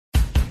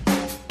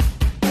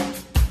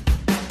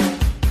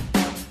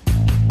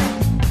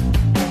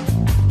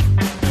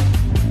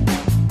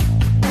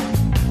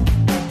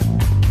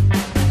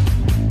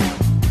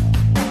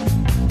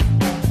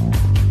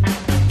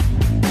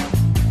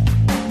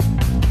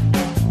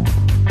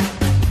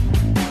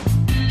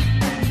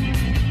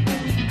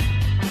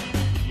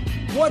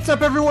What's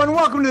up, everyone?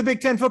 Welcome to the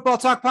Big Ten Football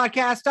Talk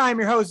Podcast. I'm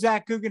your host,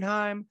 Zach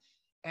Guggenheim,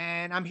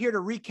 and I'm here to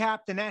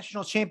recap the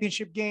national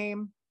championship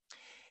game.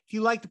 If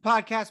you like the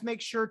podcast,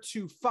 make sure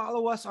to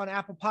follow us on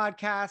Apple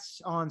Podcasts,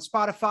 on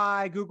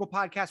Spotify, Google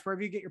Podcasts,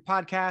 wherever you get your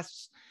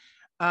podcasts.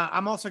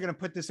 I'm also going to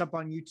put this up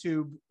on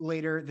YouTube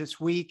later this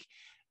week,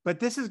 but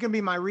this is going to be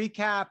my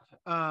recap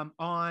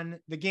on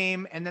the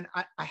game. And then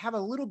I have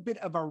a little bit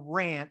of a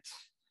rant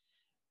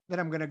that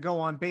I'm going to go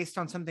on based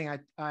on something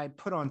I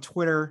put on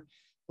Twitter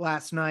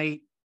last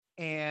night.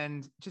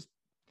 And just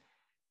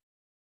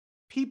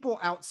people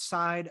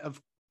outside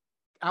of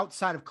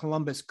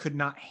Columbus could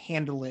not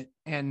handle it.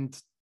 And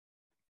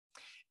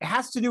it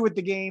has to do with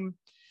the game.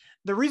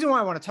 The reason why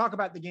I want to talk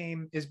about the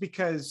game is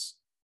because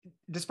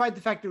despite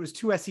the fact that it was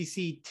two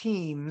SEC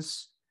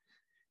teams,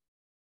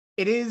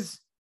 it is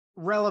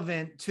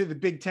relevant to the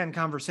Big Ten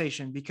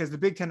conversation because the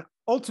Big Ten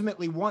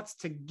ultimately wants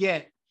to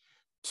get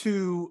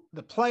to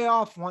the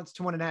playoff, wants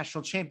to win a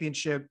national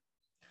championship.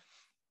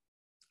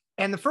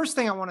 And the first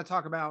thing I want to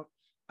talk about,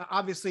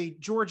 obviously,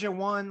 Georgia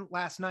won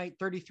last night,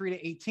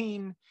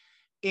 33-18.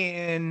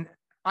 And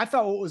I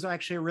thought it was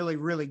actually a really,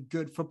 really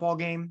good football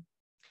game.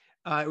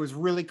 It was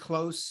really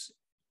close,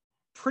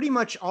 pretty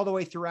much all the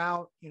way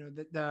throughout. You know,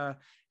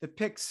 the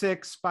pick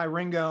six by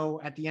Ringo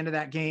at the end of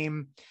that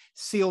game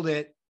sealed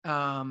it.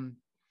 But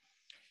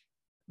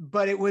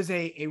it was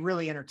a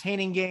really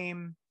entertaining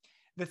game.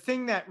 The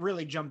thing that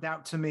really jumped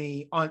out to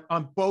me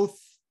on both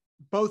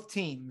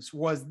teams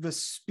was the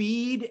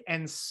speed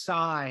and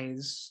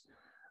size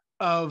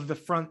of the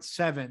front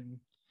seven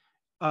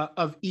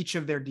of each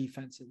of their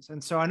defenses.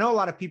 And so I know a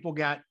lot of people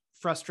got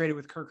frustrated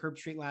with Kirk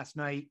Herbstreit last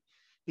night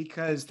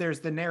because there's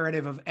the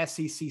narrative of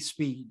SEC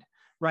speed,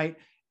 right?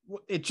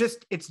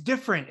 It's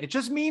different. It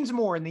just means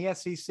more in the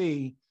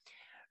SEC.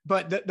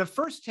 But the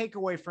first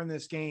takeaway from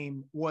this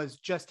game was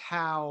just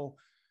how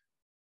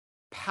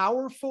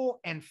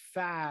powerful and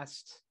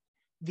fast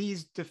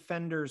these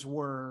defenders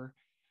were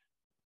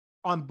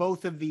on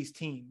both of these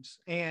teams.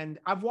 And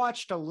I've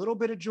watched a little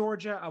bit of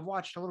Georgia. I've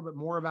watched a little bit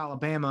more of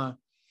Alabama.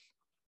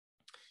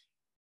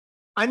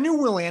 I knew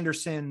Will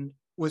Anderson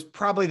was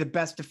probably the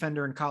best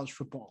defender in college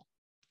football.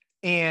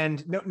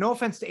 And no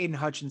offense to Aiden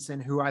Hutchinson,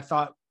 who I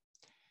thought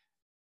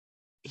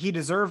he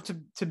deserved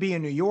to be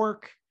in New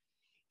York.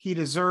 He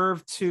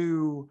deserved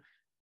to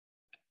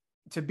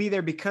be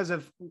there because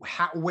of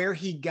where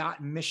he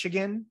got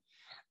Michigan.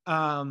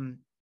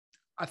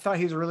 I thought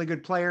he was a really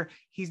good player.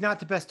 He's not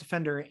the best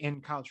defender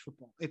in college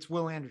football. It's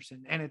Will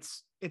Anderson, and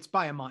it's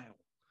by a mile.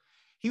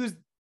 He was,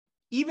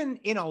 even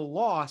in a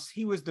loss,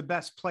 he was the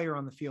best player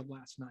on the field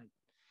last night.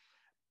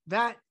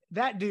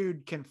 That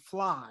dude can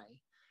fly.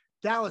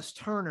 Dallas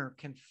Turner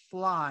can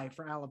fly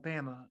for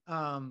Alabama.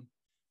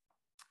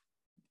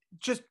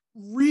 Just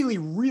really,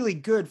 really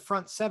good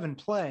front seven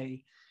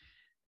play.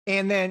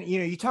 And then, you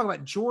know, you talk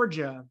about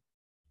Georgia,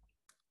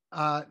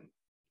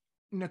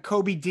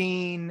 Nakobe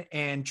Dean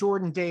and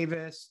Jordan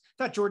Davis. I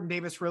thought Jordan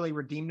Davis really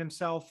redeemed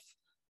himself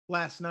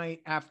last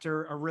night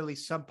after a really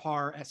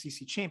subpar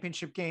SEC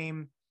championship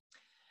game.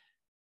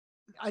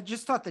 I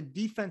just thought the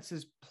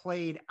defenses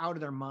played out of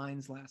their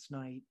minds last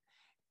night.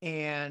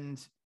 And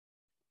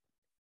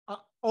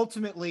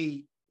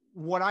ultimately,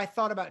 what I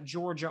thought about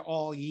Georgia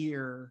all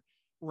year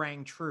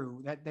rang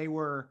true, that they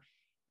were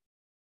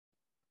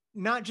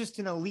not just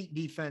an elite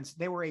defense,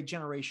 they were a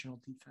generational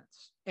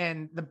defense.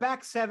 And the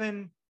back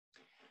seven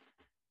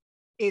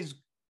is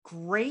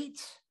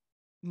great,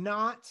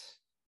 not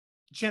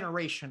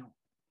generational.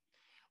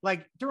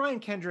 Like Dorian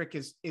Kendrick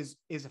is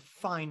a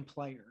fine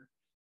player,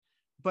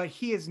 but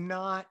he is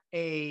not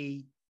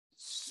a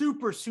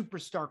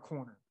superstar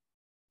corner,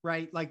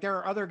 right? Like there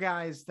are other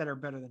guys that are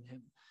better than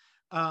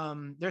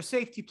him. Their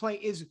safety play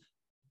is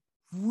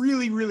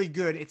really, really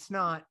good. It's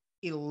not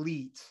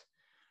elite.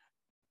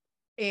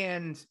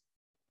 And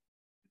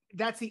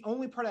that's the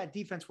only part of that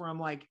defense where I'm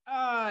like,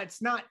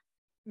 it's not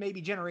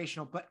maybe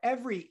generational, but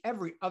every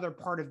other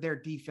part of their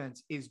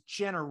defense is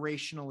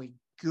generationally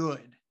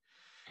good.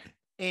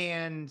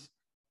 And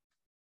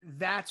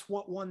that's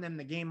what won them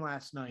the game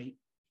last night.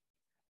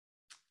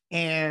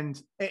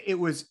 And it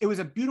was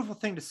a beautiful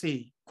thing to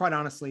see, quite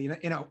honestly,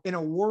 in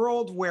a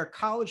world where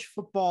college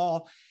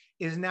football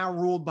is now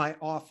ruled by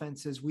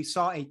offenses. We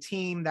saw a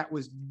team that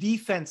was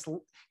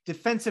defensively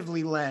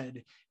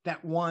led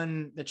that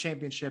won the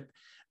championship.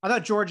 I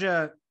thought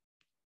Georgia,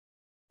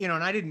 you know,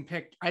 and I didn't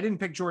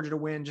pick Georgia to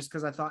win just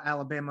because I thought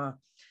Alabama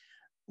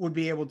would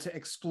be able to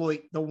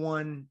exploit the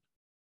one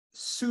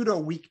pseudo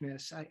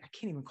weakness. I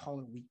can't even call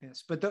it a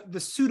weakness, but the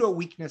pseudo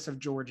weakness of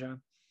Georgia.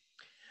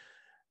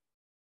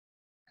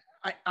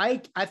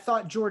 I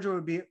thought Georgia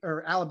would be,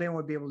 or Alabama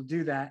would be able to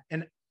do that.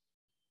 And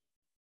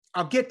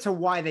I'll get to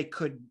why they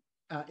couldn't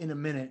in a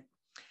minute.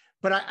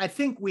 But I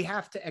think we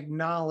have to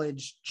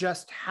acknowledge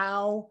just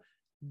how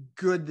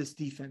good this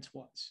defense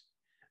was.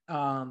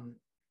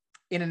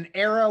 In an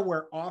era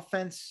where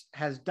offense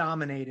has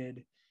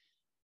dominated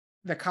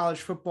the college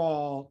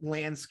football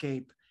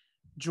landscape,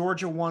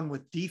 Georgia won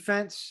with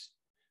defense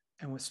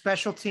and with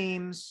special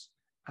teams.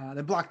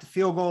 They blocked a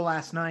field goal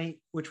last night,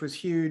 which was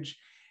huge.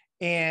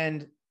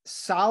 And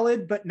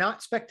solid but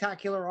not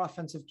spectacular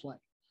offensive play.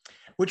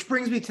 Which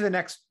brings me to the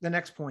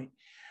next point.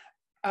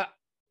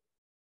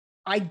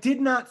 I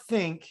did not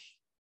think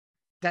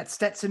that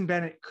Stetson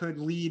Bennett could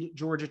lead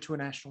Georgia to a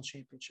national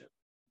championship.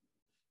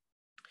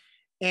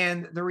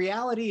 And the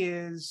reality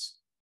is,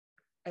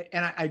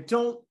 and I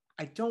don't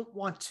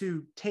want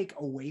to take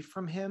away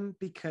from him,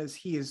 because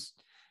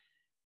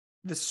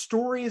the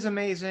story is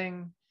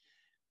amazing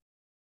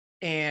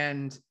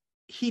and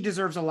he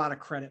deserves a lot of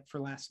credit for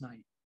last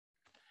night.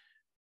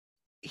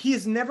 He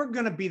is never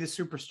going to be the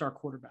superstar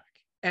quarterback.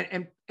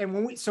 And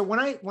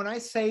when I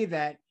say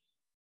that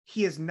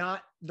he is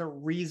not the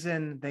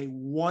reason they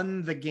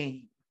won the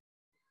game,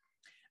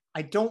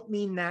 I don't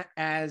mean that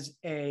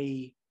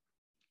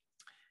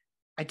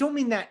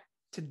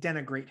to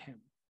denigrate him.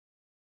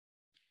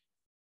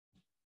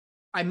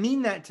 I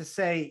mean that to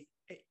say,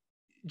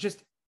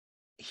 just,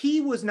 he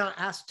was not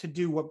asked to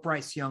do what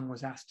Bryce Young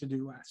was asked to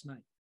do last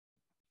night.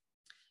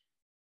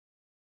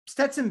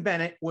 Stetson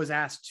Bennett was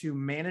asked to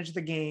manage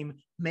the game,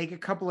 make a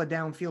couple of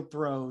downfield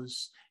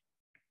throws,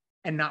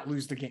 and not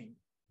lose the game.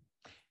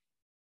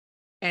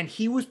 And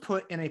he was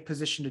put in a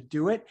position to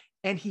do it,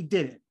 and he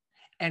did it.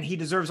 And he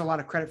deserves a lot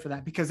of credit for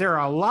that, because there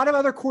are a lot of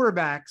other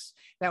quarterbacks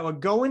that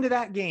would go into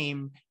that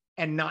game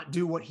and not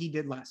do what he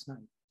did last night.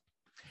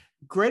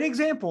 Great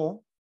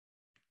example,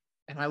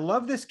 and I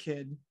love this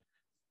kid,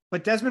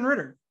 but Desmond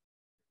Ridder.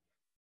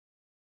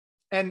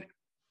 And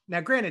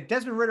now, granted,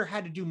 Desmond Ridder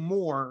had to do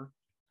more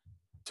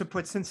to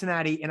put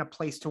Cincinnati in a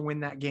place to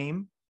win that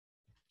game,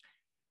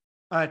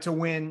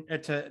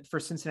 for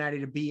Cincinnati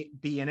to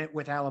be in it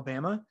with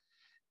Alabama.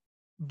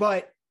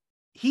 But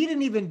he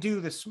didn't even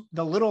do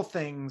the little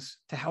things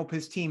to help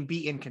his team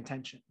be in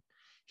contention.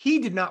 He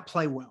did not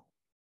play well.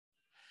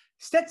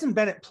 Stetson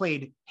Bennett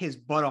played his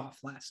butt off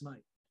last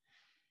night.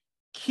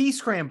 Key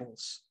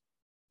scrambles.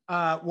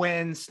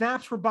 When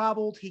snaps were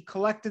bobbled, he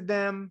collected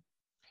them,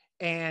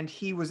 and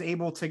he was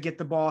able to get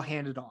the ball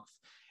handed off.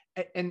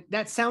 And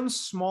that sounds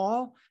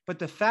small, but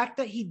the fact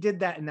that he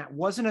did that, and that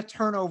wasn't a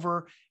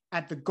turnover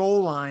at the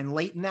goal line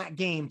late in that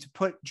game to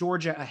put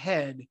Georgia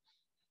ahead,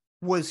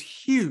 was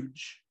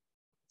huge.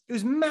 It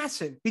was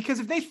massive, because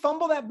if they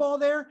fumble that ball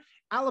there,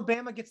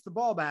 Alabama gets the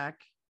ball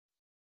back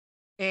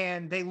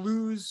and they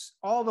lose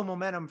all the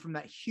momentum from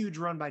that huge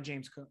run by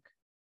James Cook.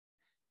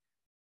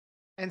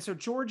 And so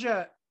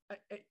Georgia,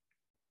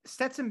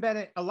 Stetson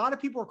Bennett, a lot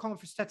of people are calling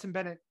for Stetson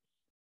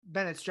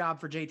Bennett's job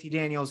for JT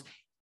Daniels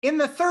in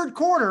the third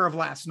quarter of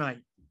last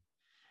night.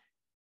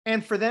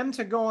 And for them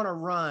to go on a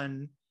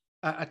run,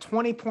 a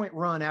 20-point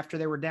run after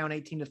they were down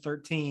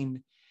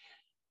 18-13,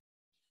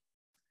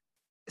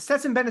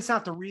 Stetson Bennett's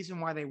not the reason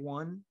why they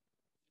won,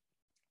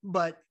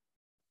 but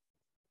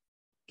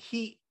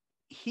he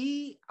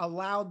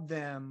allowed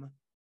them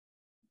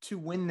to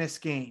win this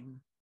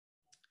game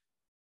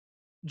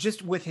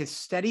just with his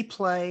steady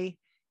play,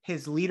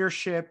 his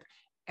leadership,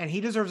 and he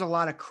deserves a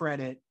lot of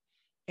credit.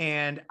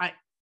 And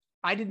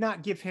I did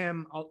not give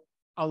him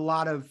a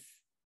lot of,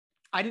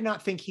 I did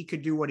not think he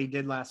could do what he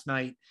did last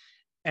night.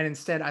 And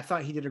instead, I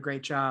thought he did a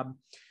great job.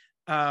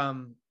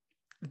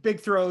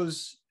 Big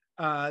throws,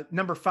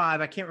 number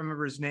 5, I can't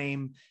remember his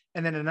name.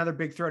 And then another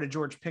big throw to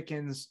George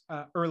Pickens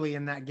early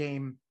in that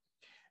game.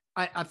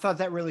 I thought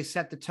that really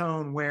set the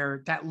tone,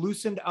 where that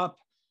loosened up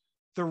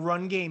the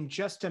run game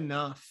just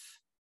enough,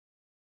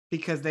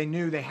 because they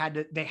knew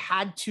the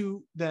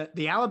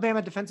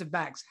Alabama defensive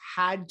backs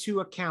had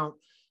to account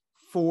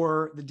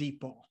for the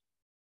deep ball.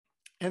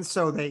 And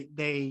so I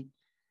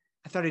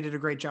thought he did a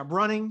great job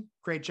running,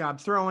 great job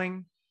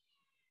throwing,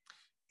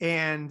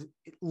 and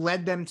it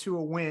led them to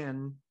a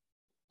win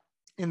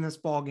in this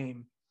ball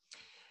game.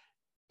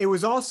 It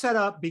was all set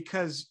up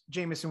because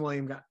Jameson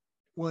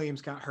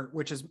Williams got hurt,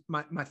 which is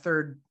the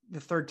third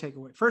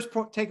takeaway. First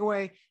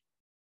takeaway,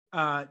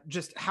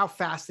 just how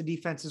fast the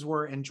defenses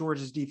were, and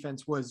Georgia's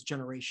defense was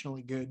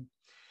generationally good.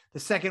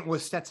 The second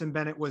was Stetson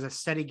Bennett was a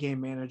steady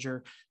game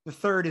manager. The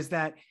third is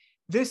that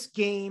this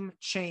game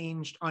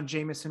changed on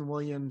Jameson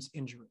Williams'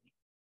 injury.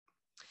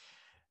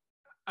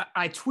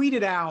 I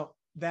tweeted out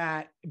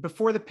that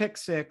before the pick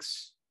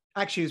six,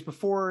 actually it was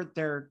before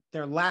their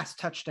last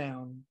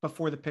touchdown,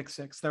 before the pick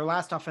six, their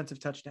last offensive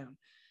touchdown.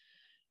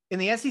 In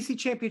the SEC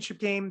championship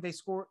game,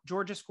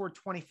 Georgia scored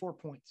 24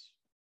 points.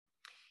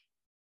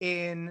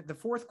 In the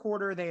fourth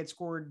quarter, they had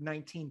scored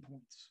 19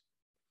 points.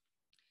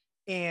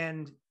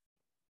 And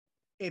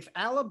if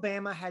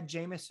Alabama had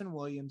Jameson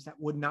Williams, that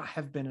would not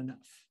have been enough.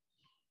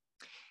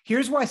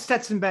 Here's why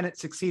Stetson Bennett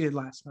succeeded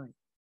last night.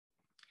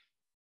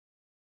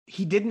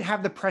 He didn't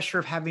have the pressure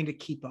of having to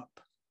keep up.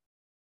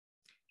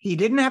 He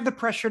didn't have the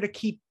pressure to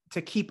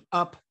keep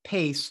up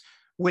pace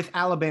with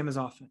Alabama's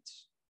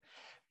offense,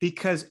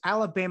 because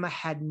Alabama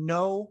had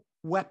no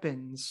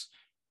weapons,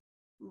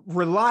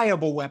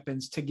 reliable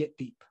weapons, to get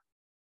deep.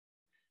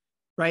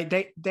 Right?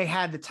 They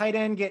had the tight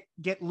end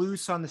get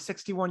loose on the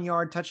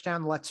 61-yard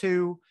touchdown,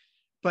 Latu,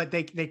 but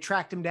they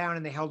tracked him down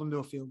and they held him to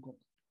a field goal.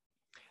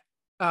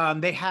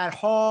 They had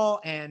Hall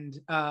and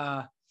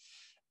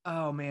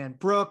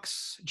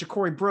Brooks,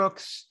 Ja'Cory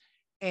Brooks,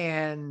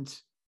 and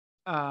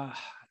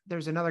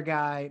there's another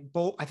guy,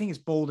 I think it's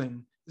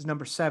Bolden is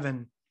number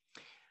 7.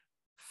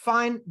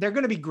 Fine. They're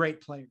going to be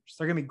great players.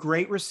 They're going to be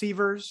great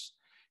receivers.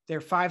 They're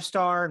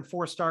 5-star and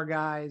 4-star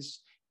guys.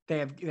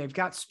 They've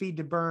got speed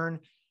to burn,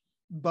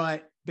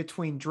 but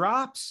between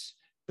drops,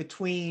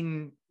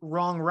 between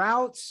wrong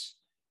routes,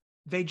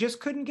 they just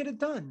couldn't get it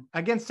done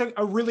against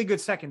a really good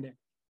secondary,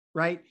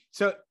 right?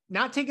 So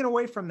not taken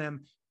away from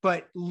them,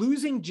 but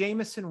losing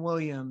Jameson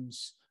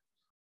Williams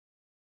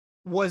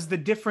was the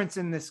difference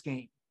in this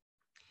game,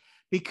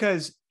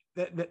 because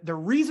the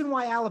reason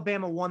why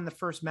Alabama won the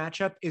first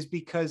matchup is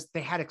because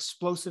they had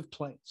explosive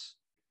plays.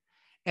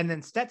 And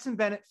then Stetson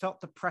Bennett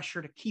felt the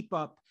pressure to keep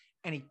up,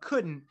 and he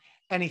couldn't,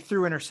 and he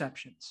threw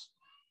interceptions.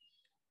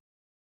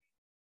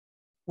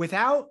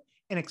 Without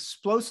an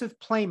explosive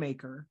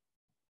playmaker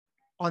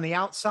on the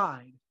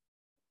outside,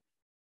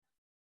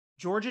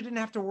 Georgia didn't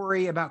have to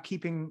worry about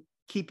keeping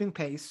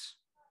pace.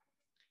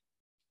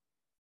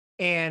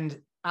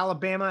 And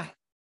Alabama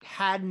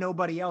had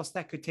nobody else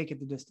that could take it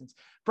the distance.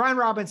 Brian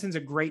Robinson's a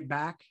great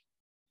back.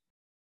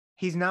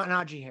 He's not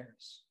Najee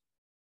Harris.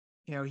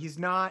 He's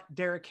not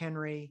Derrick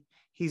Henry.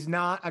 He's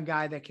not a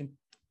guy that can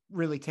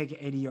really take it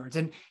 80 yards.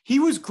 And he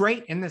was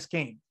great in this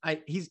game.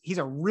 He's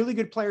a really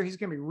good player. He's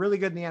going to be really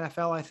good in the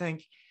NFL, I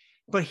think.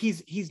 But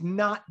he's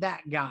not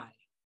that guy.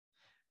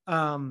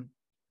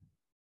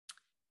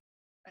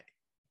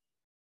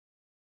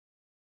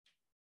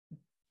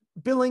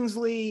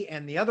 Billingsley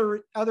and the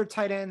other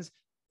tight ends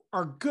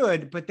are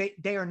good, but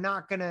they are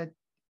not going to,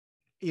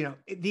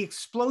 the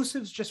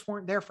explosives just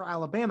weren't there for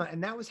Alabama.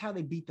 And that was how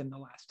they beat them the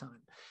last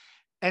time.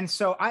 And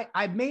so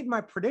I made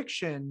my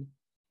prediction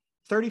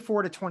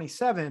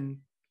 34-27.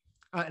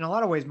 In a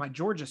lot of ways, my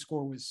Georgia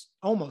score was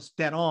almost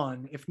dead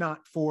on, if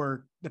not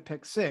for the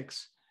pick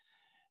 6.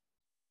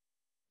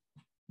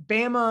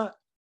 Bama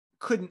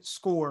couldn't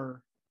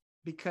score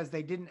because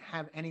they didn't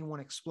have anyone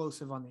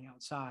explosive on the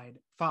outside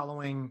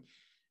following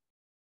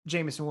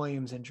Jameson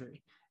Williams'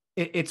 injury.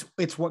 It's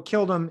what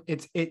killed them.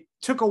 It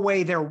took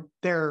away their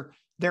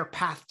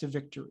path to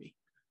victory,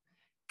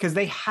 because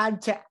they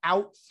had to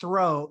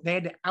outthrow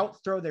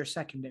their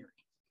secondary.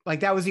 Like,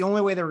 that was the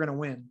only way they were going to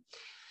win,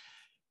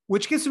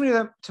 which gets me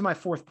to my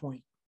fourth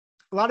point.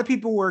 A lot of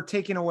people were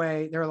taken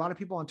away. There are a lot of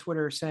people on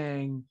Twitter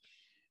saying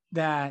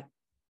that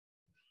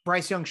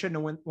Bryce Young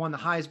shouldn't have won the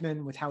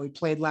Heisman with how he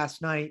played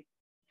last night.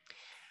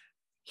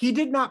 He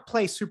did not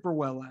play super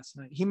well last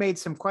night. He made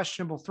some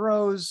questionable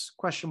throws,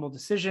 questionable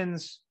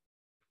decisions.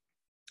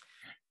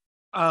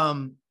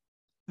 The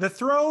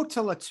throw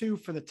to Latu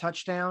for the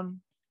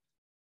touchdown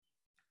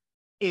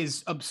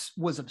was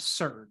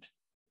absurd.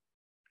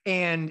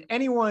 And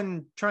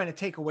anyone trying to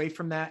take away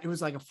from that, it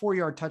was like a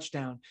 4-yard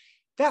touchdown.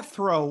 That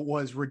throw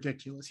was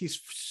ridiculous.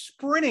 He's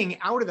sprinting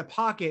out of the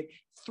pocket,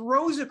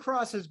 throws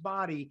across his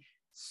body.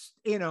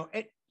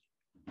 The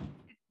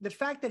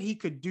fact that he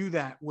could do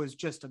that was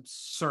just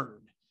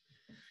absurd.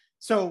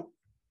 So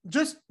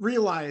just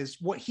realize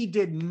what he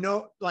did.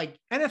 NFL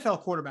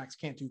quarterbacks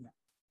can't do that.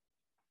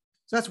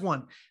 So that's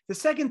one. The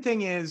second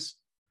thing is,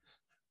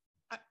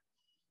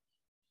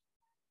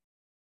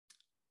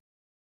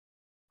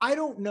 I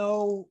don't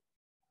know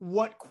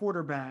what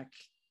quarterback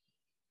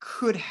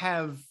could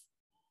have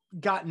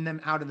gotten them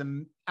out of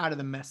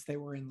the mess they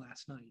were in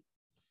last night.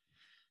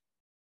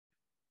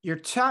 Your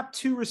top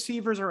 2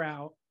 receivers are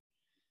out,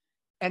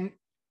 and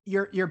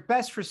your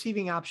best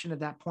receiving option at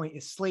that point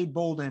is Slade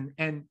Bolden.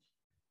 And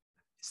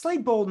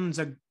Slade Bolden's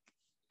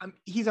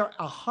he's a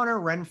Hunter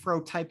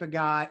Renfrow type of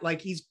guy.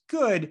 Like, he's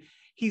good.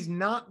 He's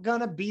not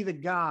gonna be the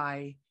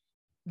guy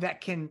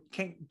that can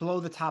blow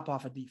the top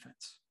off a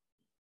defense.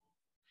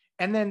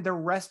 And then the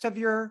rest of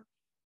your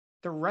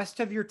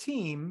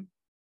team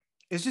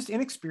is just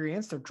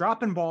inexperienced. They're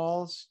dropping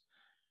balls.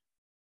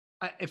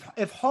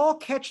 If Hall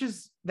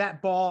catches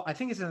that ball, I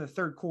think it's in the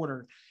third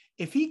quarter.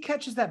 If he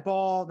catches that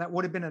ball, that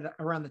would have been at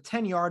around the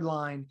 10-yard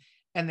line,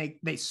 and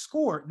they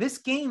score, this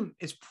game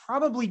is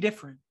probably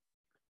different.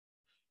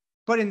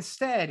 But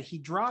instead, he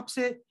drops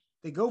it.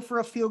 They go for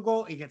a field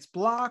goal. It gets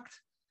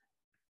blocked.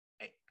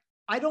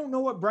 I don't know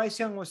what Bryce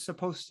Young was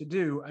supposed to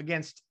do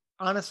against,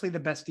 honestly, the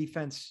best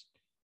defense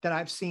that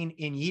I've seen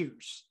in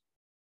years.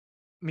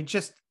 I mean,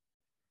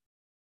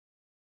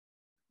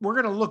 we're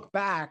going to look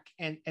back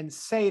and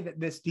say that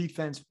this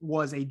defense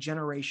was a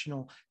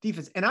generational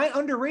defense. And I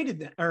underrated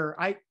them,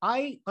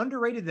 I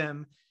underrated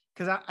them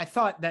because I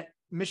thought that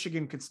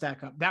Michigan could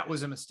stack up. That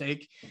was a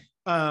mistake.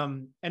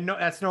 And no,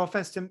 that's no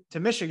offense to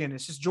Michigan.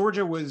 It's just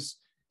Georgia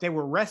they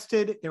were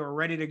rested, they were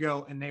ready to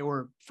go, and they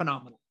were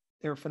phenomenal.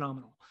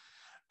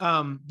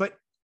 But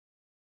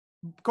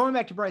going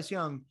back to Bryce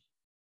Young,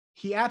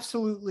 he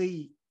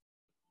absolutely,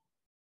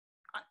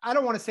 I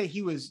don't want to say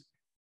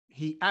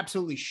he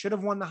absolutely should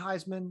have won the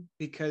Heisman,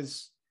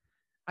 because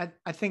I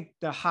think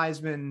the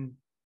Heisman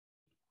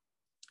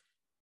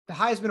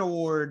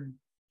Award,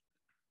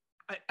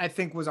 I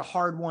think, was a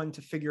hard one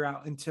to figure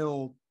out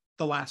until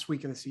the last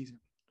week of the season,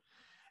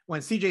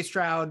 when CJ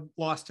Stroud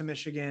lost to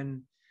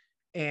Michigan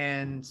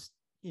and,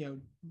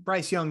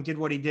 Bryce Young did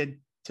what he did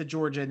to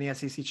Georgia in the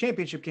SEC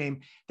championship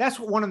game. That's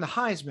what won him the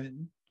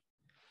Heisman.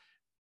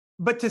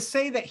 but to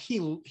say that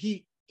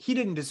he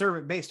didn't deserve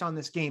it based on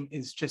this game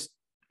is just,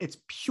 it's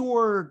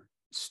pure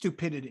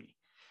stupidity.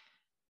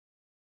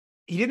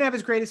 He didn't have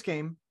his greatest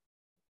game.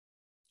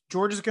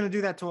 Georgia's going to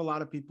do that to a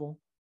lot of people.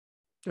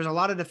 There's a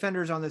lot of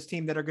defenders on this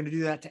team that are going to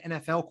do that to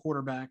NFL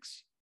quarterbacks.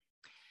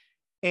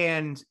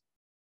 And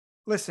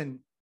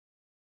listen,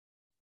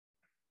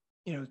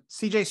 you know,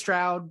 CJ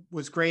Stroud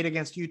was great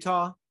against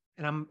Utah,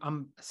 and I'm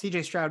a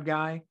CJ Stroud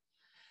guy.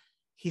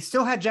 He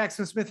still had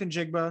Jackson Smith and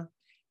Jigba,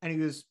 and he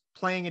was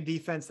playing a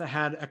defense that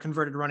had a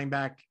converted running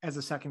back as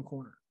a second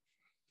corner.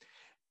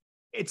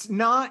 It's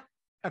not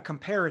a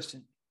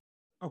comparison,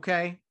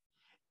 okay?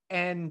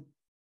 And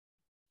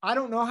I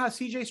don't know how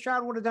CJ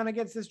Stroud would have done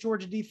against this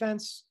Georgia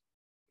defense,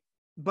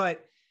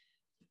 but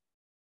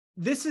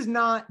this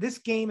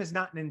game is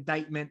not an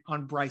indictment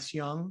on Bryce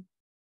Young.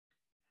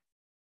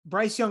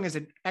 Bryce Young is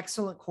an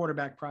excellent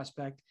quarterback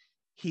prospect.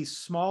 He's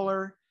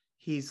smaller,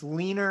 he's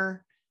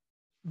leaner,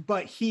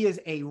 but he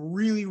is a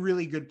really,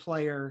 really good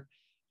player.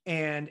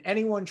 And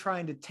anyone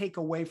trying to take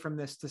away from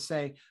this to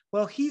say,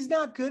 well, he's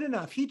not good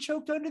enough, he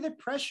choked under the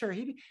pressure,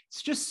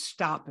 it's just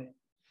stop it.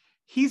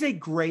 He's a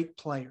great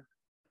player.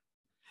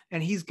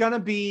 And he's going to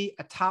be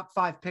a top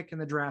 5 pick in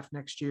the draft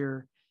next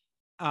year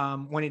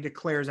when he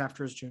declares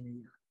after his junior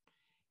year.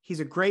 He's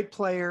a great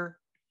player.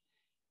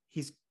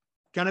 He's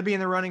going to be in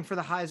the running for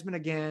the Heisman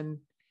again.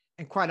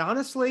 And quite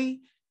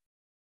honestly,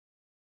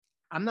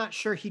 I'm not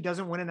sure he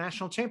doesn't win a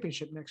national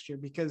championship next year,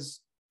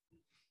 because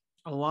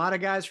a lot of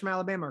guys from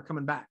Alabama are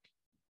coming back.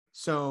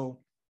 So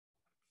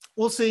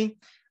we'll see.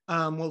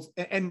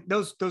 And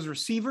those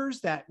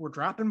receivers that were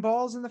dropping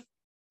balls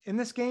in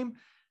this game,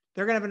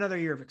 they're going to have another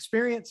year of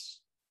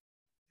experience.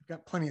 They've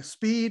got plenty of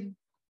speed.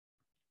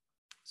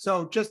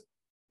 So just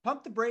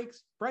pump the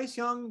brakes. Bryce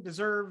Young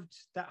deserved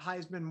that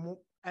Heisman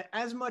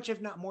as much,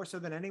 if not more so,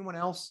 than anyone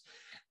else,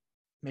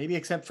 maybe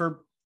except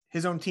for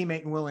his own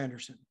teammate and Will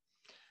Anderson.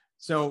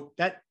 So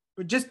that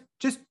just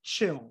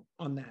chill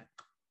on that.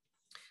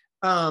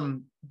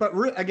 But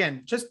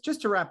again,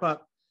 just to wrap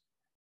up,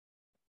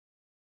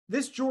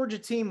 this Georgia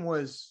team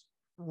was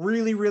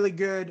really, really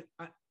good.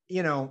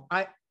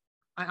 I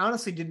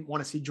honestly didn't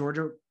want to see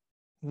Georgia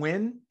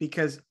win,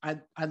 because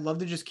I'd love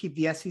to just keep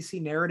the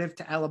SEC narrative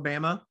to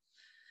Alabama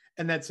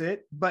and that's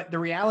it. But the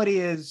reality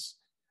is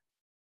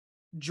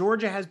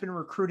Georgia has been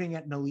recruiting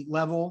at an elite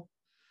level.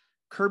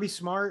 Kirby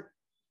Smart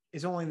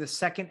is only the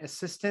second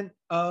assistant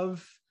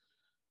of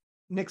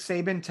Nick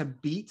Saban to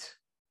beat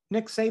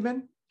Nick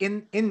Saban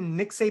in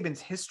Nick Saban's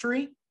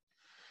history.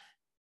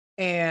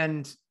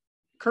 And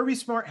Kirby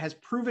Smart has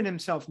proven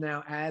himself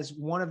now as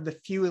one of the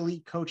few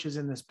elite coaches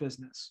in this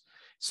business.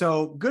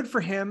 So good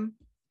for him.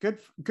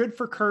 Good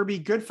for Kirby.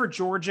 Good for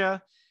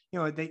Georgia. You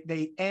know,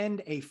 they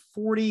end a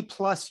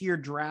 40+ year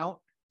drought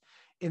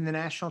in the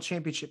national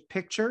championship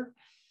picture.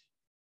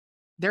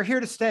 They're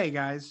here to stay,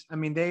 guys. I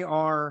mean, they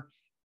are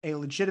a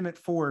legitimate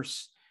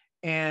force.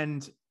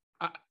 And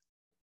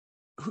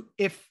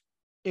if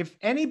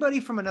anybody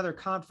from another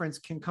conference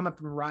can come up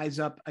and rise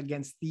up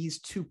against these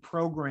two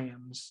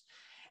programs,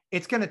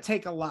 it's going to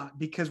take a lot,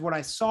 because what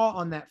I saw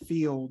on that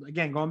field,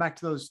 again, going back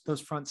to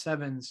those front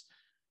sevens,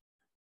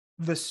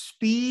 the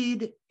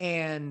speed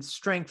and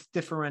strength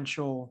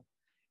differential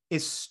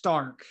is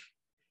stark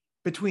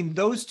between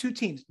those two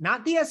teams,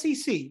 not the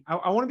SEC.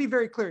 I want to be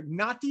very clear,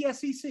 not the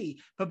SEC,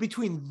 but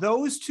between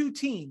those two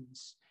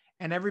teams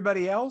and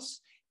everybody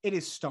else, it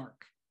is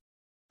stark,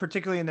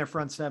 particularly in their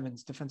front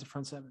sevens, defensive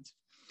front sevens.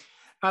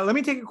 Let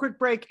me take a quick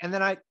break, and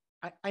then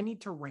I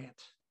need to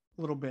rant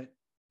a little bit.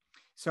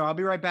 So I'll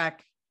be right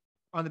back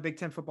on the Big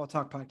Ten Football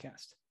Talk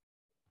podcast.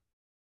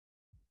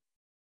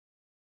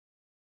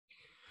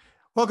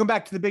 Welcome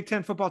back to the Big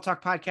Ten Football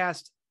Talk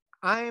podcast.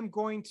 I am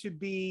going to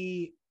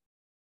be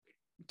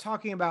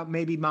talking about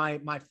maybe my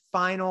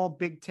final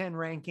Big Ten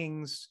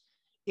rankings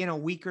in a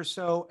week or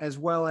so, as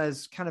well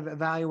as kind of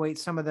evaluate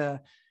some of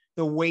the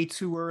way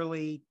too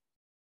early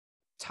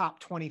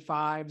top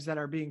 25s that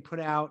are being put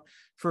out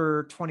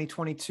for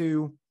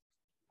 2022.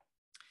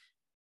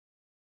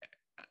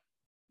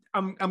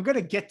 I'm going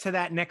to get to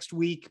that next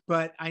week,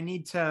 but I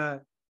need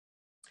to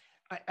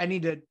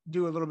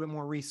do a little bit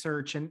more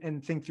research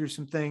and think through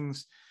some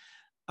things.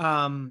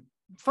 Fun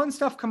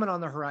stuff coming on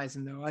the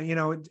horizon, though. You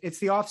know, it's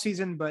the off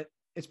season, but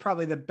it's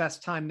probably the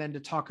best time then to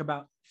talk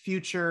about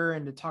future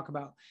and to talk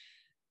about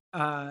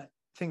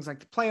things like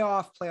the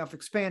playoff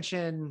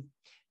expansion,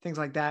 things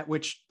like that,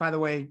 which, by the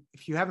way,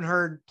 if you haven't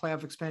heard,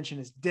 playoff expansion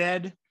is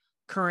dead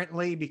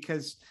currently,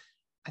 because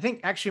I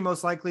think actually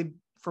most likely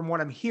from what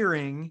I'm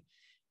hearing,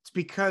 it's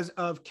because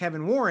of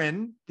Kevin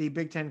Warren, the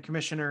Big Ten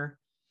commissioner,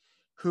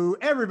 who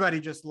everybody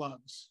just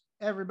loves.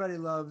 Everybody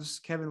loves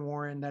Kevin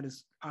Warren. That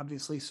is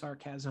obviously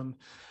sarcasm.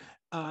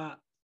 I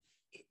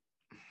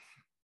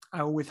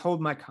will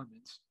withhold my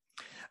comments.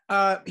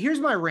 Here's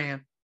my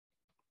rant.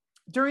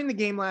 During the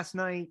game last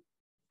night,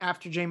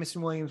 after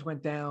Jameson Williams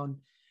went down,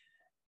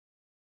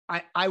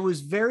 I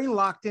was very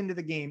locked into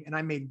the game, and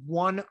I made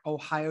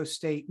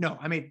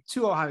I made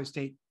 2 Ohio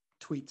State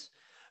tweets.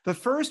 The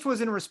first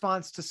was in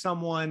response to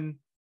someone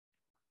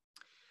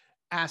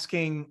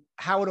asking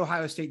how would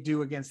Ohio State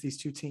do against these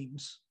two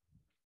teams.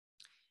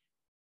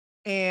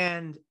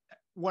 And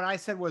what I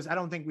said was, I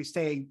don't think we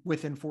stay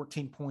within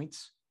 14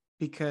 points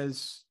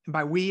because, and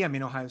by we, I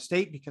mean Ohio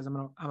State, because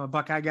I'm a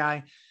Buckeye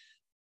guy.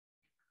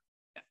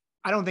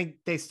 I don't think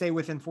they stay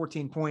within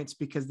 14 points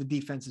because the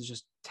defense is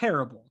just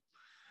terrible.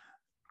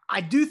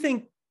 I do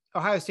think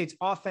Ohio State's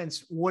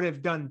offense would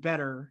have done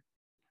better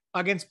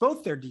against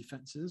both their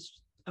defenses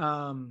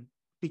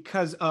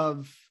because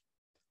of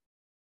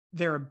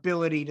their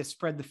ability to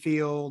spread the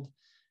field.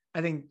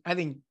 I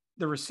think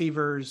the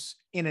receivers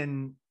in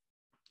an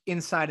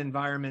inside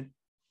environment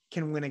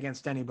can win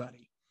against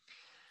anybody.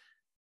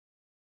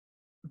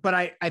 But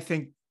I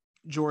think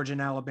Georgia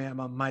and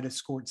Alabama might have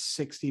scored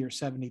 60 or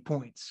 70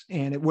 points.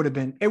 And it would have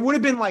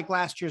been like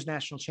last year's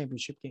national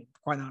championship game,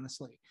 quite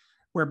honestly,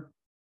 where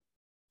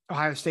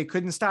Ohio State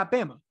couldn't stop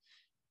Bama,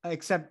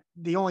 except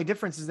the only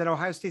difference is that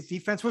Ohio State's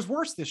defense was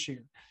worse this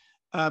year.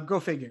 Go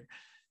figure.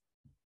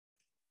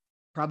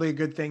 Probably a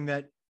good thing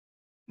that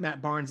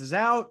Matt Barnes is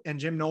out and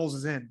Jim Knowles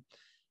is in.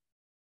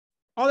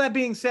 All that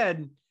being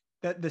said,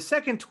 the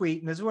second tweet,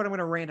 and this is what I'm going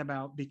to rant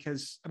about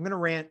because I'm going to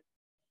rant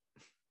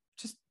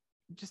just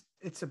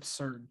it's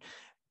absurd.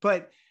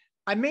 But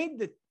I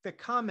made the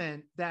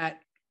comment that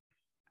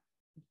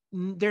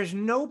there's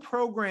no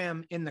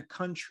program in the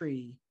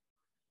country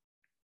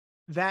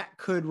that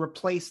could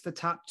replace the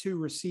top two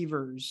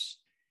receivers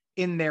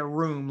in their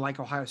room like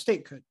Ohio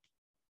State could.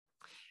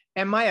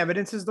 And my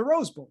evidence is the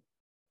Rose Bowl.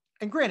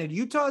 And granted,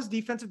 Utah's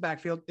defensive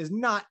backfield is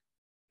not,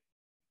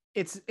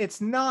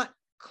 it's not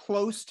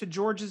close to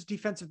Georgia's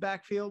defensive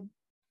backfield,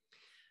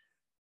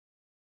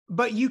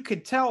 but you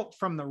could tell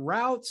from the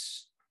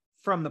routes,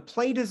 from the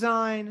play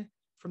design,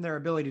 from their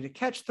ability to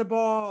catch the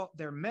ball,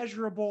 their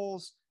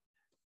measurables,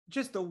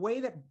 just the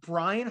way that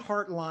Brian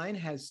Hartline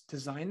has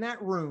designed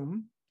that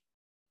room.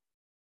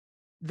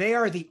 They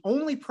are the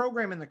only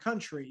program in the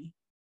country,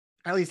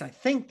 at least I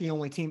think the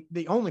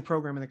only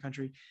program in the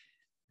country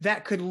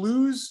that could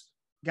lose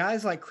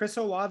guys like Chris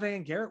Olave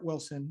and Garrett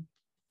Wilson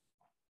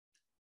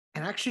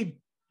and actually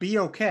be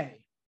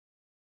okay.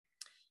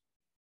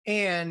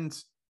 And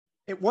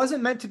it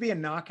wasn't meant to be a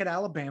knock at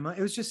Alabama.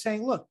 It was just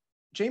saying, look,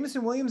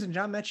 Jameson Williams and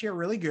John Mechie are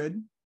really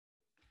good.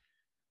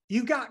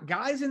 You got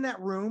guys in that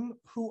room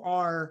who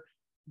are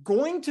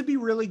going to be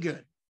really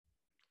good,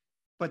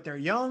 but they're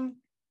young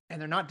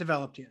and they're not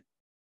developed yet.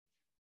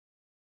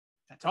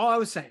 That's all I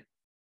was saying.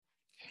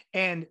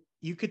 And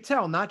you could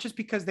tell, not just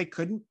because they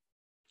couldn't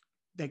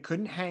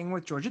hang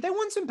with Georgia. They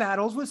won some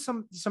battles with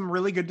some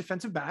really good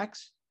defensive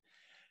backs,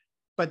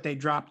 but they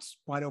dropped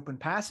wide open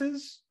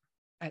passes.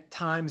 At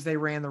times they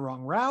ran the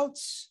wrong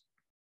routes.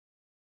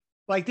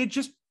 Like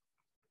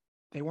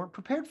they weren't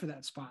prepared for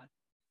that spot.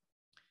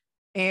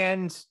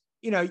 And,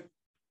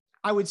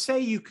 I would say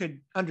you could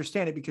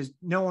understand it because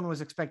no one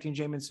was expecting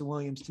Jameson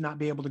Williams to not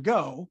be able to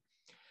go,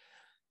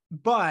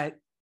 but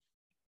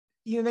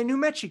they knew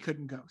Mechie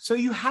couldn't go. So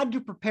you had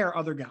to prepare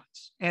other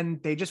guys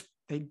and they just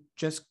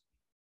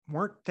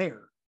weren't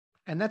there.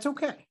 And that's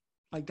okay.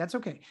 Like, that's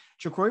okay.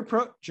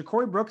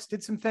 Ja'Cory Brooks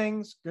did some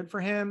things, good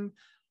for him.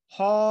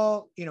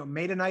 Hall,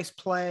 made a nice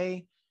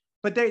play,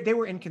 but they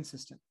were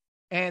inconsistent.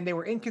 And they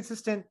were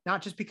inconsistent,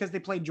 not just because they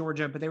played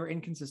Georgia, but they were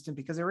inconsistent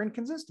because they were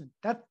inconsistent.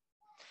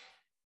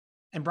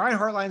 And Brian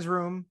Hartline's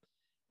room,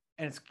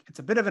 and it's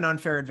a bit of an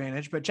unfair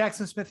advantage, but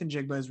Jackson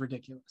Smith-Njigba is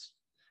ridiculous.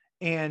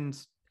 And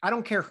I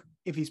don't care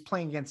if he's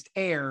playing against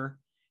air.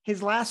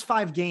 His last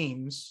 5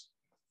 games,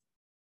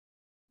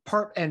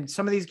 and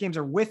some of these games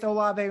are with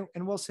Olave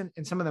and Wilson,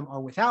 and some of them are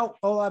without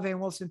Olave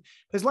and Wilson.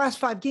 His last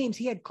 5 games,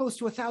 he had close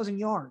to 1,000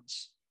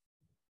 yards.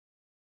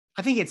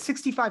 I think he had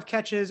 65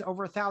 catches,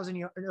 over 1,000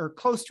 yards, or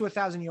close to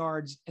 1,000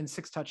 yards, and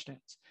 6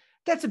 touchdowns.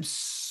 That's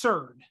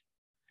absurd.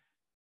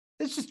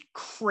 That's just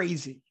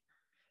crazy.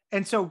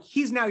 And so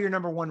he's now your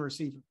number 1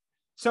 receiver.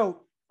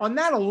 So on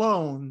that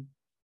alone,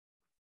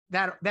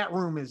 that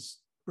room is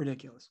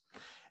ridiculous.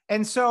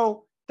 And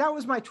so that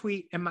was my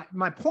tweet. And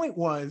my point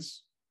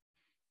was,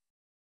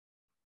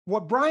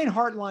 what Brian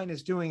Hartline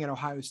is doing at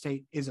Ohio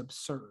State is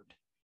absurd.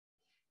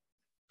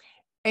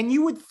 And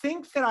you would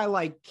think that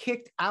I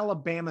kicked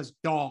Alabama's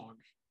dog.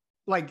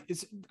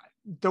 It's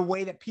the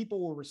way that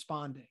people were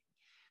responding.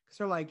 Because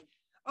they're like,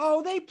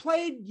 oh, they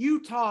played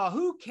Utah.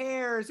 Who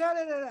cares? Da,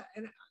 da, da, da.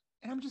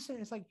 And I'm just saying,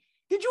 it's like,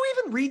 did you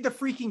even read the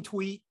freaking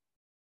tweet?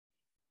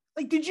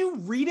 Did you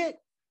read it?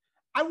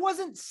 I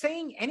wasn't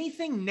saying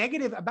anything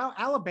negative about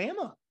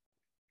Alabama.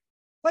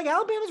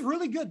 Alabama's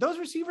really good. Those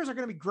receivers are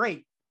going to be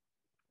great.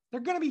 They're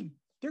going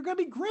to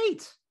be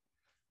great.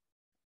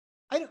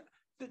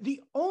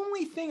 The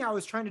only thing I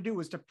was trying to do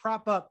was to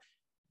prop up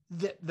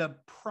the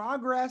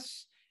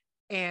progress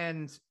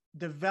and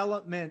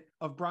development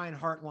of Brian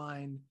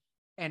Hartline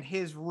and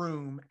his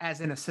room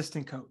as an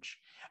assistant coach.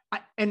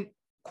 And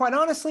quite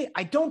honestly,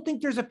 I don't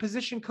think there's a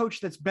position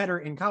coach that's better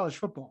in college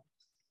football.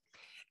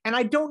 And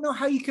I don't know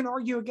how you can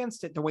argue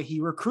against it. The way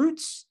he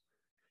recruits,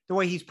 the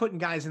way he's putting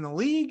guys in the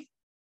league,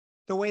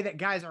 the way that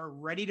guys are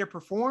ready to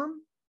perform.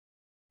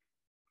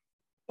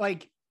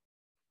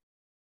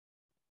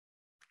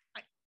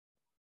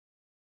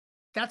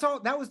 That's all.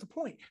 That was the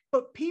point.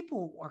 But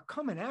people are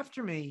coming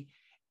after me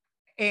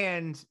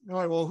and they're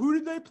like, well, who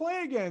did they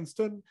play against?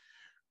 And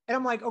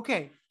I'm like,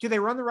 okay, do they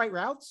run the right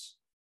routes?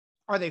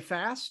 Are they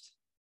fast?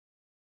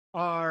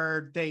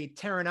 Are they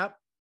tearing up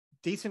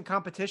decent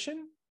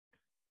competition?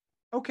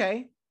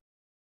 Okay,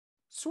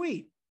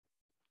 sweet.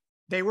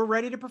 They were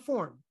ready to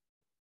perform.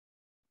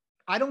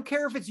 I don't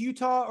care if it's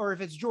Utah or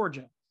if it's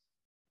Georgia.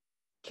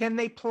 Can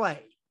they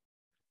play?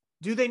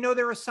 Do they know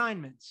their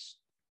assignments?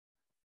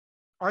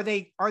 Are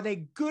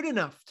they good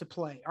enough to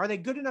play? Are they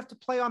good enough to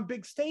play on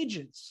big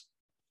stages?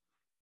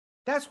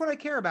 That's what I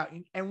care about.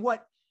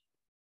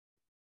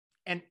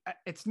 And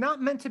it's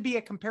not meant to be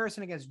a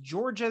comparison against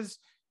Georgia's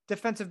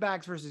defensive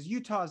backs versus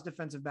Utah's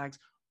defensive backs.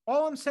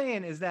 All I'm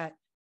saying is that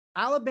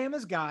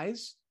Alabama's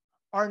guys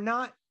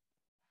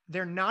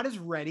they're not as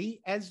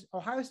ready as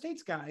Ohio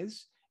State's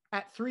guys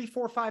at 3,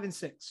 4, 5, and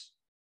 6.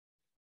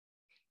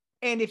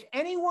 And if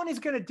anyone is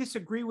going to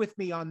disagree with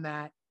me on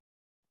that,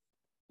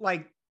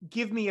 like,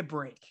 give me a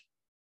break.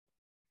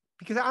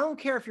 Because I don't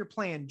care if you're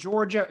playing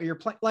Georgia or you're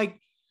playing, like,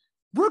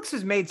 Brooks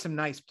has made some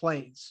nice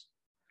plays,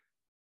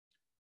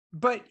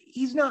 but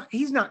he's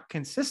not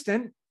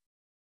consistent,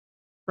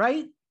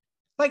 right?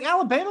 Like,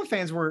 Alabama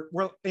fans were,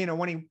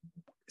 when he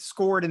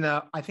scored in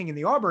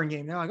the Auburn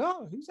game, they're like,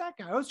 oh, who's that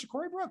guy? Oh, it's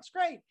Ja'Cory Brooks.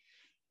 Great.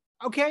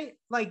 Okay.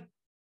 Like,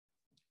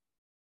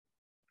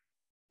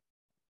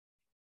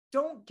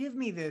 don't give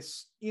me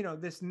this,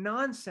 this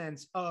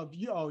nonsense of,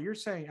 you're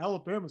saying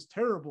Alabama's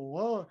terrible.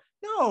 Oh,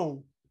 no,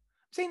 I'm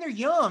saying they're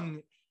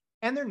young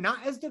and they're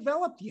not as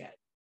developed yet.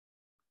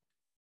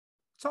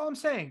 That's all I'm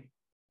saying.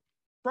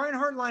 Brian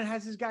Hartline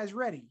has his guys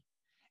ready,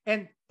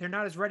 and they're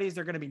not as ready as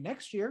they're going to be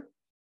next year.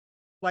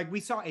 Like, we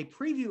saw a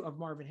preview of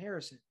Marvin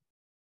Harrison.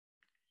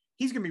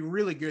 He's going to be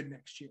really good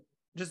next year.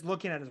 Just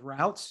looking at his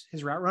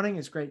route running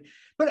is great.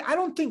 But I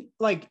don't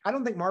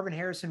think Marvin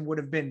Harrison would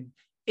have been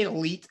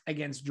elite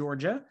against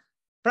Georgia,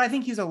 but I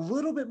think he's a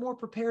little bit more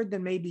prepared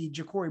than maybe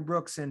Ja'Cory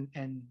Brooks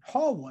and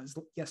Hall was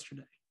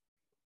yesterday.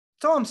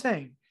 That's all I'm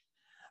saying.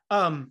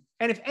 And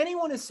if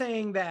anyone is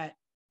saying that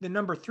the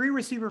number 3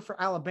 receiver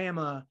for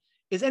Alabama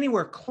is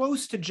anywhere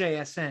close to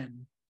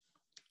JSN,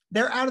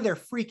 they're out of their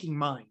freaking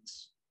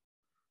minds.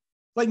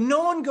 Like,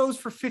 no one goes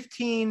for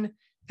 15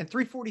 and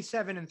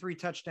 347 and 3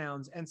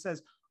 touchdowns and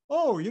says,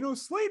 oh,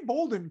 Slade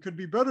Bolden could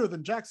be better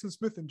than Jackson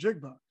Smith and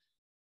Jigba.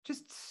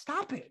 Just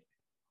stop it.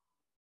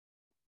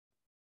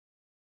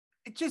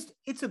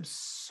 It's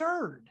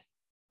absurd.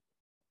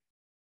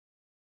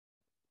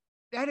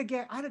 I had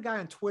a guy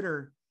on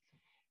Twitter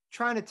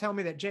trying to tell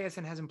me that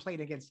JSN hasn't played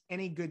against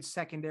any good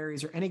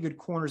secondaries or any good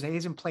corners. He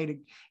hasn't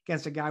played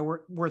against a guy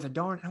worth a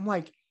darn. I'm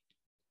like,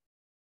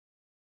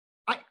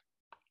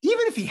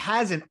 even if he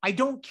hasn't, I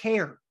don't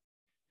care.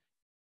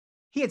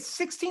 He had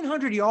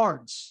 1,600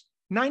 yards,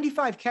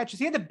 95 catches.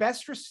 He had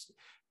the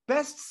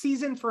best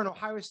season for an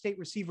Ohio State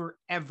receiver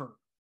ever.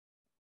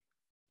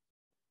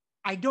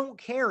 I don't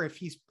care if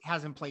he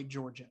hasn't played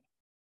Georgia.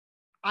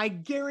 I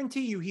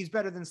guarantee you he's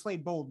better than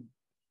Slade Bolden.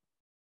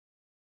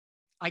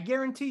 I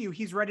guarantee you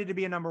he's ready to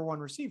be a number 1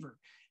 receiver.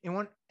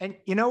 And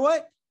you know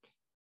what?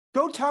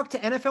 Go talk to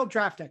NFL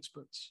draft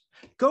experts.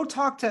 Go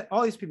talk to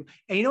all these people.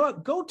 And you know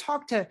what? Go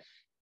talk to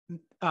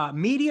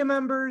media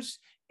members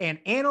and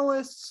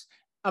analysts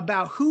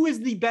about who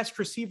is the best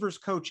receivers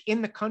coach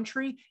in the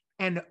country.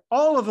 And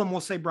all of them will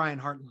say Brian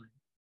Hartline.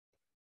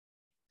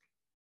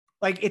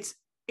 Like, it's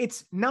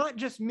not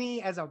just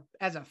me as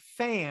a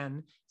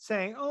fan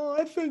saying, oh,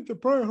 I think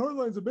that Brian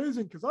Hartline's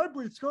amazing because I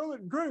bleed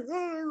scarlet and gray.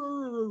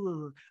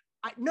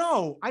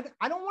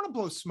 I don't want to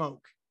blow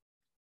smoke.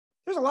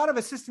 There's a lot of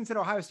assistants at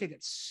Ohio State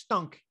that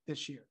stunk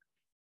this year.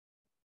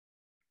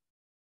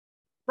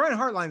 Brian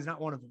Hartline's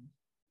not one of them.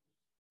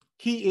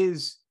 He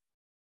is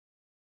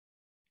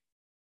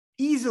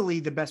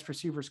easily the best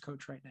receivers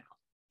coach right now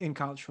in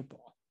college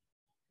football.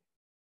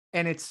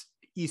 And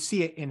you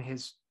see it in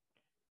his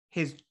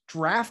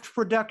draft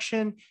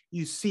production.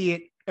 You see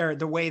it, or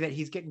the way that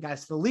he's getting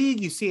guys to the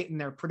league. You see it in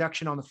their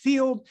production on the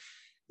field.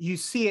 You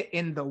see it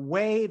in the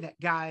way that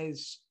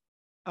guys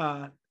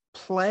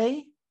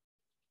play.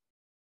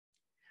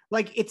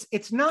 Like,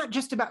 it's not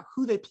just about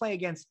who they play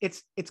against.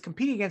 It's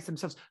competing against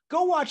themselves.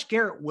 Go watch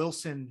Garrett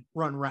Wilson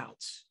run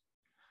routes.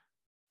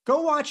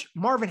 Go watch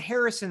Marvin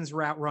Harrison's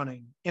route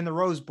running in the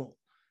Rose Bowl.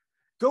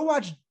 Go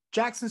watch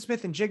Jackson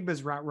Smith and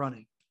Jigba's route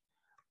running.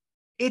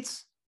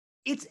 It's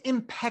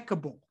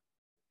impeccable.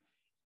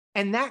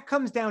 And that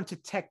comes down to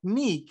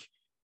technique,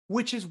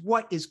 which is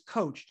what is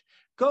coached.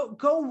 Go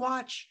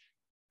watch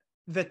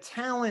the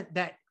talent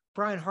that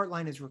Brian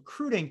Hartline is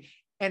recruiting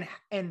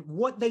and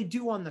what they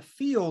do on the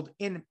field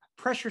in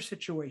pressure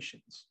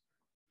situations.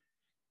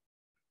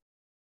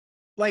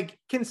 Like,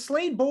 can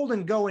Slade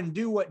Bolden go and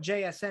do what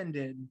JSN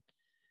did,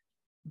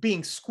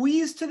 being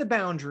squeezed to the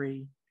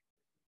boundary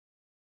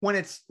when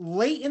it's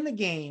late in the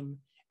game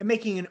and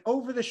making an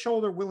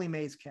over-the-shoulder Willie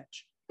Mays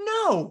catch?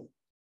 No,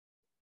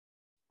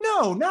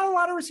 not a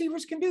lot of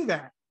receivers can do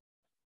that.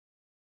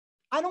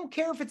 I don't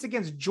care if it's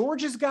against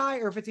Georgia's guy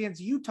or if it's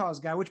against Utah's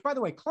guy, which, by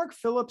the way, Clark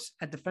Phillips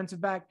at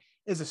defensive back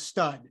is a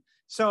stud.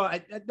 So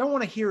I don't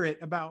want to hear it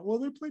about, well,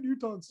 they played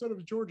Utah instead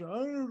of Georgia.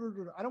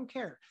 I don't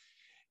care.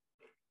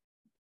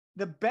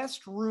 The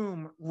best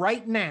room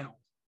right now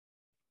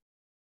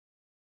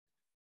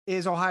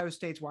is Ohio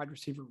State's wide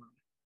receiver room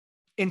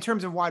in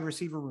terms of wide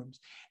receiver rooms.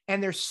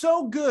 And they're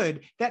so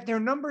good that their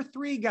number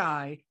 3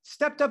 guy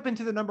stepped up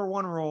into the number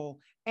 1 role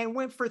and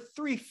went for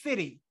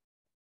 350.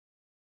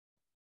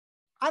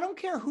 I don't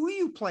care who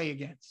you play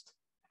against.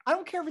 I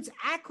don't care if it's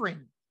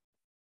Akron.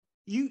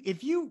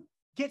 If you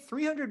get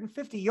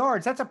 350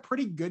 yards, that's a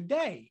pretty good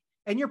day.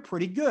 And you're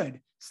pretty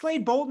good.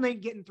 Slade Bolden ain't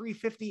getting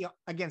 350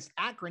 against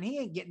Akron. He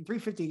ain't getting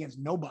 350 against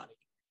nobody.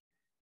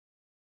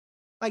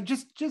 Like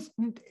just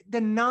the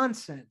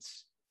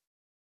nonsense.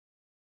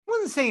 I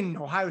wasn't saying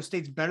Ohio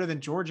State's better than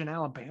Georgia and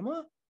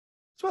Alabama.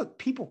 That's what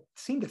people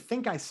seem to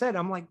think I said.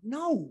 I'm like,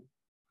 no,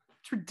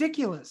 it's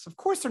ridiculous. Of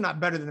course they're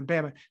not better than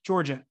Alabama,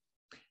 Georgia.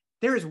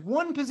 There is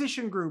one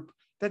position group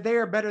that they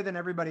are better than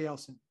everybody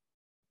else in.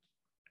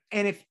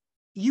 And if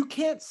you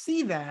can't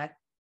see that,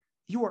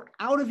 you are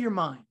out of your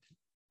mind.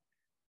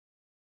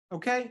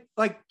 Okay?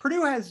 Like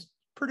Purdue has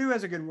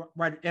a good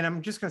wide, and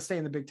I'm just going to stay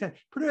in the Big Ten.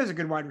 Purdue has a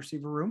good wide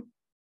receiver room.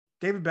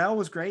 David Bell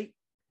was great.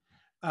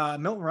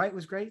 Milton Wright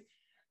was great.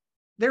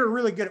 They were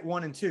really good at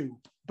 1 and 2,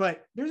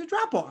 but there's a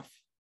drop off,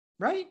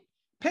 right?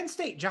 Penn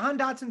State, Jahan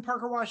Dotson,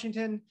 Parker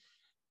Washington,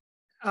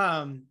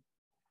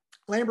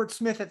 Lambert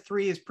Smith at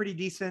 3 is pretty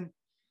decent,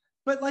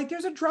 but like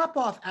there's a drop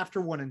off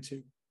after 1 and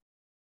 2,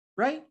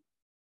 right?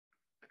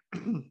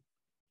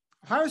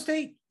 Ohio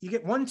State, you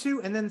get 1,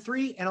 2, and then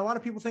 3, and a lot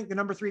of people think the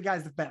number 3 guy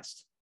is the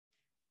best.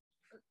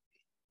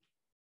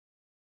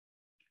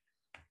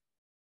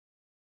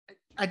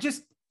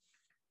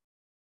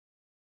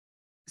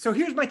 So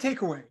here's my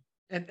takeaway.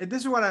 And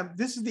this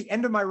is the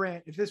end of my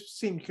rant. If this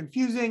seemed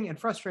confusing and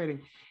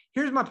frustrating,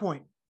 here's my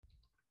point.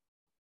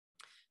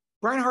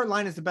 Brian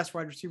Hartline is the best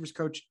wide receivers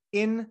coach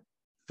in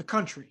the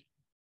country.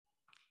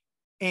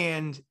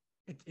 And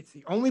it's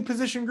the only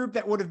position group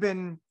that would have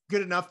been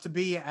good enough to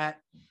be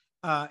at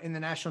in the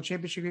national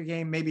championship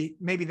game,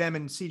 maybe them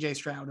and CJ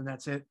Stroud, and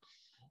that's it.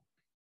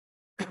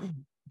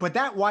 But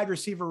that wide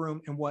receiver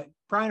room and what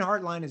Brian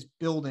Hartline is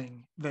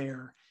building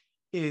there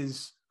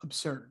is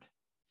absurd.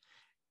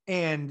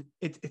 And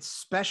it's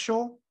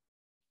special.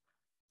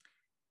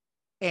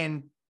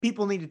 And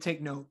people need to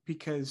take note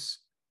because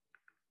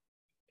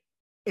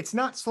it's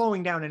not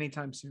slowing down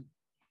anytime soon.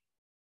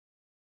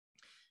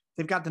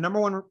 They've got the number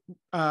 1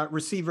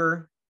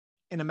 receiver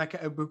in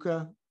Emeka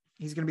Egbuka.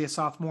 He's going to be a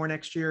sophomore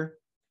next year.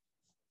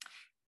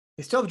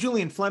 They still have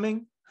Julian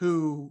Fleming,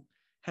 who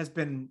has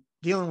been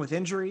dealing with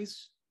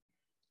injuries,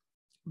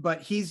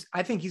 but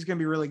I think he's going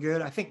to be really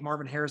good. I think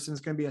Marvin Harrison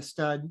is going to be a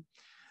stud.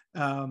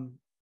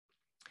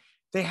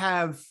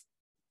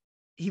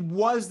 He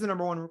was the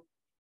number 1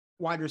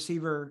 wide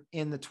receiver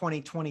in the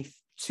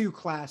 2022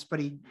 class, but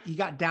he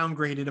got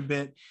downgraded a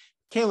bit.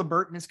 Caleb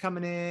Burton is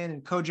coming in,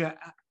 and Kojo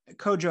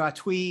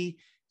Atui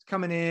is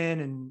coming in,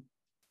 and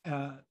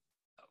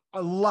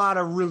a lot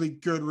of really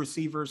good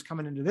receivers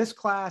coming into this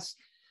class.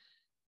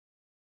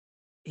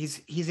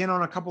 He's in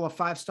on a couple of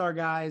 5-star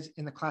guys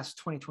in the class of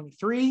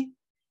 2023.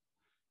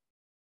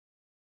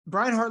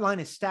 Brian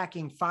Hartline is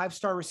stacking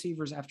 5-star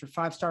receivers after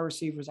 5-star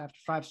receivers after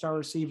 5-star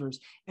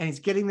receivers, and he's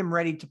getting them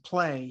ready to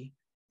play,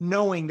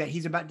 knowing that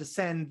he's about to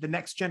send the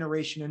next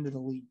generation into the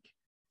league.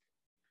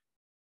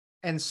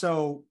 And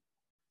so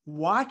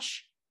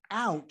watch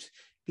out,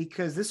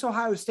 because this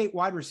Ohio State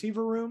wide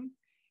receiver room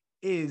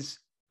is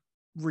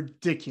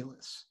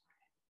ridiculous.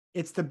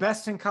 It's the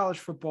best in college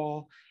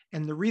football.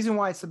 And the reason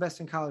why it's the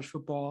best in college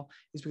football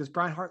is because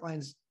Brian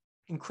Hartline's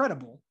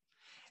incredible.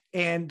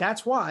 And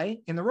that's why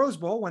in the Rose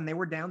Bowl, when they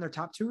were down their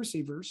top 2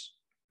 receivers,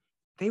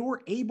 they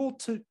were able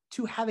to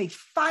have a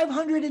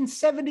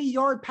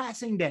 570-yard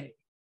passing day.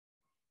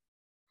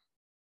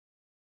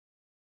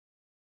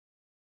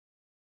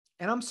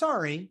 And I'm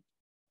sorry,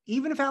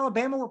 even if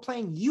Alabama were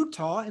playing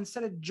Utah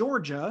instead of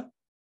Georgia,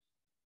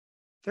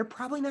 they're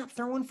probably not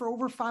throwing for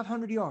over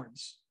 500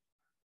 yards.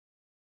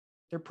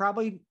 They're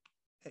probably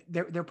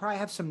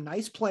have some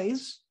nice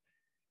plays,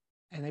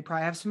 and they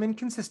probably have some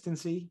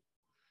inconsistency.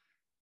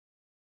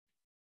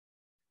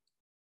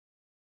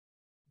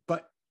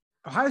 But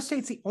Ohio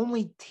State's the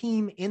only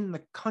team in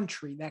the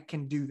country that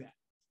can do that.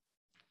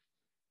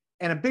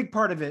 And a big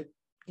part of it,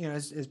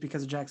 is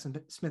because of Jackson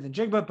Smith and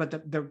Jigba, but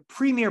the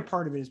premier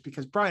part of it is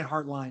because Brian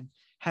Hartline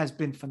has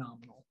been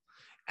phenomenal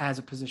as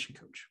a position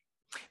coach.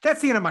 That's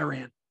the end of my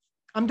rant.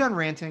 I'm done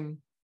ranting.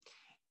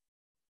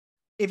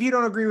 If you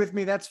don't agree with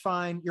me, that's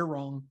fine. You're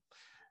wrong.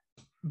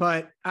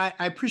 But I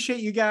appreciate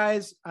you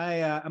guys.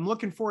 I'm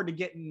looking forward to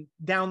getting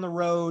down the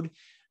road.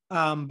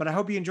 But I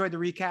hope you enjoyed the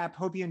recap.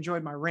 Hope you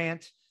enjoyed my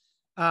rant.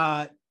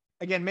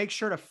 Again, make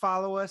sure to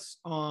follow us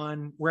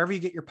on wherever you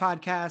get your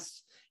podcasts.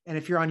 And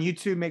if you're on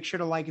YouTube, make sure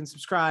to like and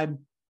subscribe.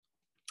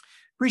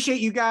 Appreciate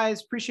you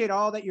guys. Appreciate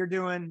all that you're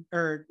doing,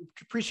 or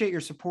appreciate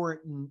your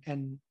support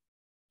and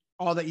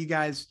all that you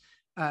guys,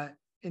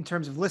 in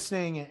terms of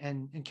listening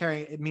and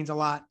caring. It means a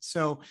lot.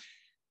 So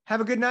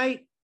have a good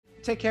night.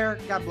 Take care.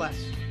 God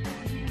bless.